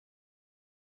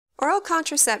Oral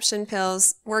contraception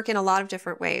pills work in a lot of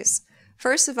different ways.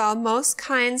 First of all, most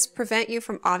kinds prevent you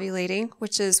from ovulating,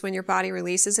 which is when your body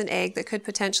releases an egg that could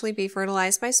potentially be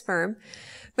fertilized by sperm.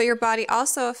 But your body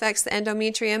also affects the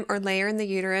endometrium or layer in the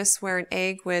uterus where an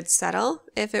egg would settle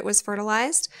if it was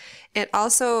fertilized. It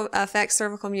also affects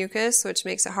cervical mucus, which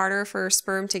makes it harder for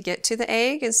sperm to get to the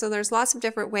egg. And so there's lots of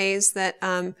different ways that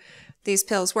these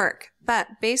pills work. But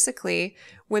basically,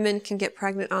 women can get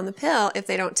pregnant on the pill if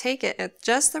they don't take it at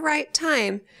just the right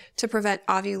time to prevent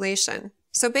ovulation.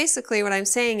 So basically what I'm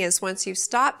saying is once you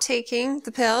stop taking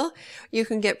the pill, you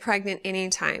can get pregnant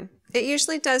anytime. It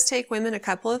usually does take women a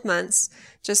couple of months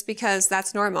just because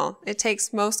that's normal. It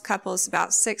takes most couples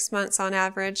about 6 months on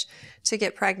average to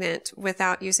get pregnant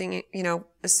without using,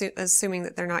 assuming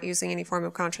that they're not using any form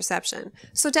of contraception.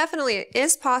 So definitely it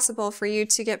is possible for you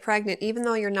to get pregnant even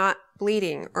though you're not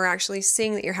bleeding or actually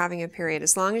seeing that you're having a period.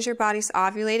 As long as your body's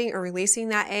ovulating or releasing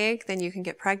that egg, then you can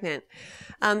get pregnant.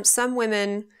 Some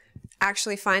women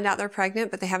actually find out they're pregnant,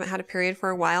 but they haven't had a period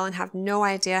for a while and have no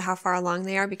idea how far along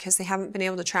they are because they haven't been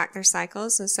able to track their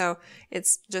cycles. And so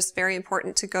it's just very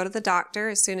important to go to the doctor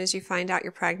as soon as you find out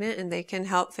you're pregnant, and they can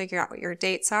help figure out what your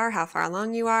dates are, how far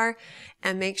along you are,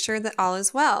 and make sure that all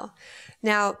is well.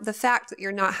 Now, the fact that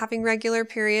you're not having regular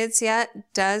periods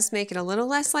yet does make it a little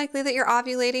less likely that you're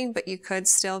ovulating, but you could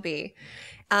still be.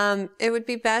 It would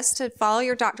be best to follow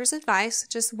your doctor's advice.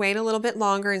 Just wait a little bit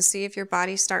longer and see if your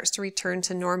body starts to return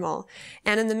to normal.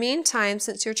 And in the meantime,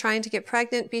 since you're trying to get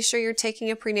pregnant, be sure you're taking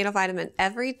a prenatal vitamin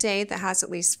every day that has at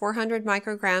least 400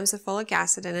 micrograms of folic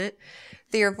acid in it,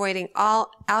 that you're avoiding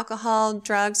all alcohol,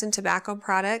 drugs, and tobacco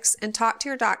products, and talk to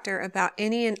your doctor about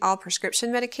any and all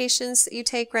prescription medications that you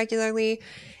take regularly,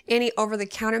 any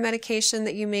over-the-counter medication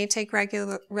that you may take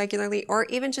regularly, or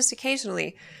even just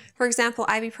occasionally. For example,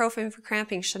 ibuprofen for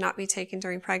cramping should not be taken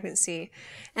during pregnancy.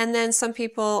 And then some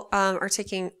people are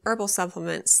taking herbal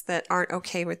supplements that aren't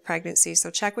okay with pregnancy. So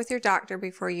check with your doctor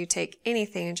before you take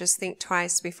anything and just think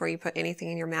twice before you put anything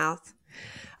in your mouth.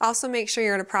 Also make sure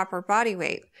you're at a proper body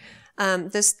weight.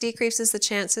 This decreases the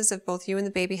chances of both you and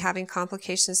the baby having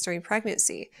complications during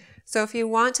pregnancy. So if you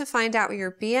want to find out what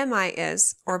your BMI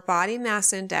is, or body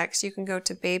mass index, you can go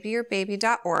to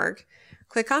babyyourbaby.org.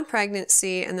 Click on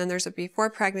pregnancy, and then there's a before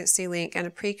pregnancy link and a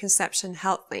preconception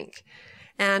health link.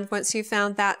 And once you've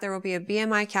found that, there will be a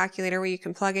BMI calculator where you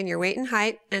can plug in your weight and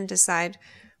height and decide,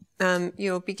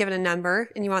 you'll be given a number,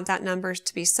 and you want that number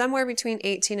to be somewhere between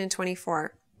 18 and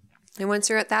 24. And once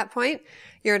you're at that point,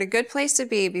 you're at a good place to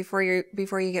be before you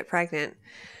get pregnant.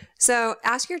 So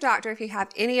ask your doctor if you have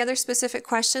any other specific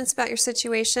questions about your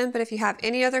situation, but if you have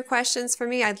any other questions for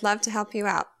me, I'd love to help you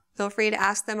out. Feel free to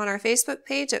ask them on our Facebook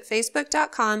page at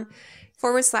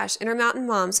facebook.com/Intermountain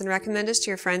Moms, and recommend us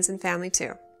to your friends and family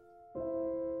too.